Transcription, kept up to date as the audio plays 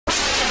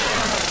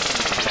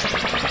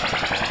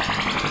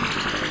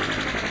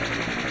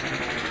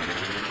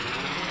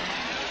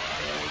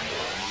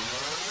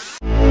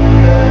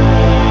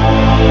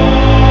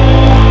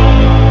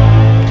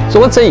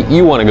let's say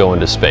you want to go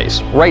into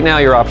space. Right now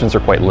your options are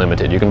quite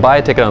limited. You can buy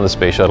a ticket on the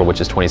space shuttle, which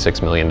is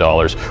 $26 million,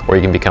 or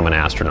you can become an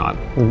astronaut.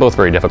 Both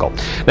very difficult.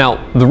 Now,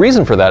 the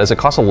reason for that is it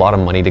costs a lot of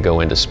money to go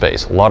into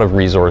space, a lot of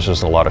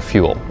resources and a lot of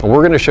fuel. And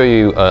we're going to show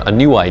you a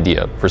new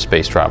idea for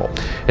space travel.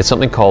 It's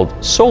something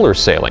called solar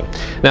sailing.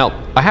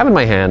 Now, I have in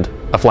my hand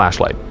a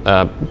flashlight.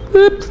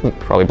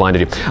 Probably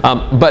blinded you.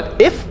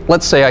 But if,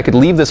 let's say, I could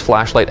leave this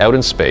flashlight out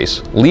in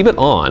space, leave it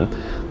on,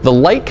 the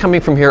light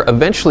coming from here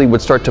eventually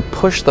would start to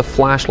push the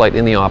flashlight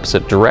in the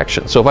opposite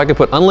direction. So if I could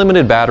put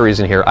unlimited batteries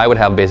in here, I would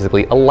have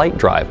basically a light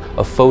drive,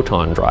 a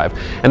photon drive.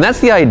 And that's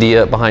the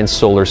idea behind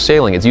solar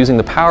sailing. It's using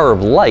the power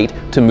of light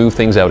to move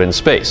things out in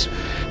space.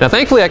 Now,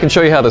 thankfully, I can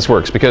show you how this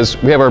works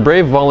because we have our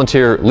brave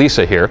volunteer,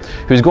 Lisa, here,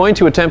 who's going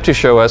to attempt to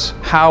show us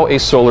how a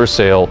solar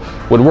sail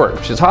would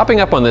work. She's hopping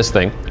up on this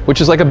thing,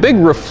 which is like a big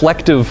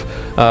reflective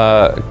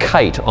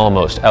kite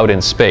almost out in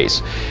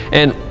space.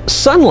 And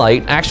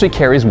sunlight actually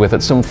carries with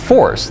it some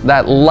force.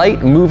 That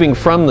light moving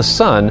from the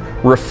sun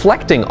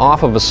reflecting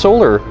off of a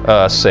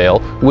solar sail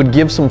would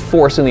give some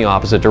force in the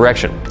opposite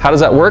direction. How does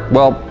that work?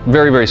 Well,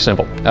 very, very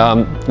simple.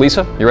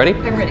 Lisa, you ready?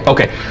 I'm ready.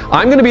 Okay,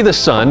 I'm going to be the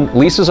sun.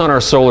 Lisa's on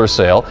our solar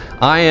sail.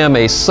 I am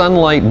a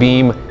sunlight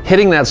beam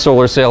hitting that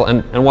solar sail,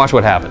 and watch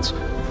what happens.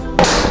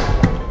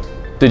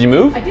 Did you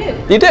move? I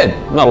did. You did.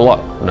 Not a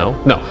lot.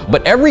 No.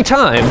 But every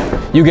time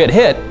you get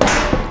hit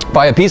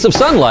by a piece of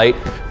sunlight,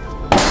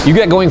 you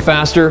get going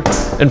faster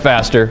and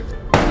faster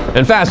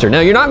and faster.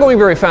 Now, you're not going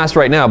very fast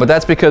right now, but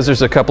that's because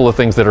there's a couple of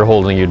things that are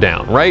holding you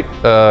down, right?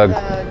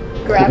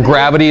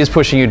 Gravity is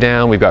pushing you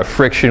down. We've got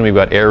friction. We've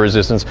got air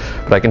resistance.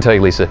 But I can tell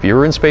you, Lisa, if you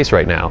were in space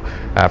right now,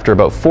 after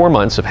about 4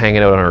 months of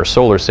hanging out on our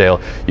solar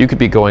sail, you could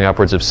be going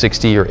upwards of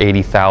 60 or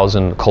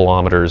 80,000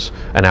 kilometers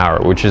an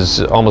hour, which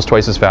is almost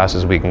twice as fast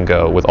as we can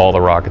go with all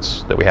the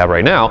rockets that we have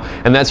right now.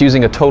 And that's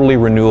using a totally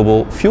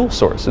renewable fuel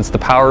source. It's the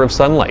power of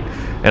sunlight.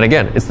 And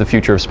again, it's the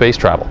future of space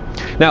travel.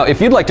 Now,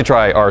 if you'd like to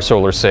try our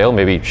solar sail,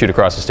 maybe shoot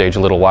across the stage a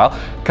little while,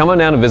 come on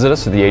down and visit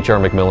us at the HR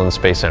MacMillan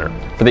Space Centre.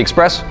 For the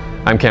Express,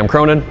 I'm Cam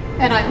Cronin.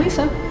 And I'm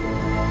Lisa.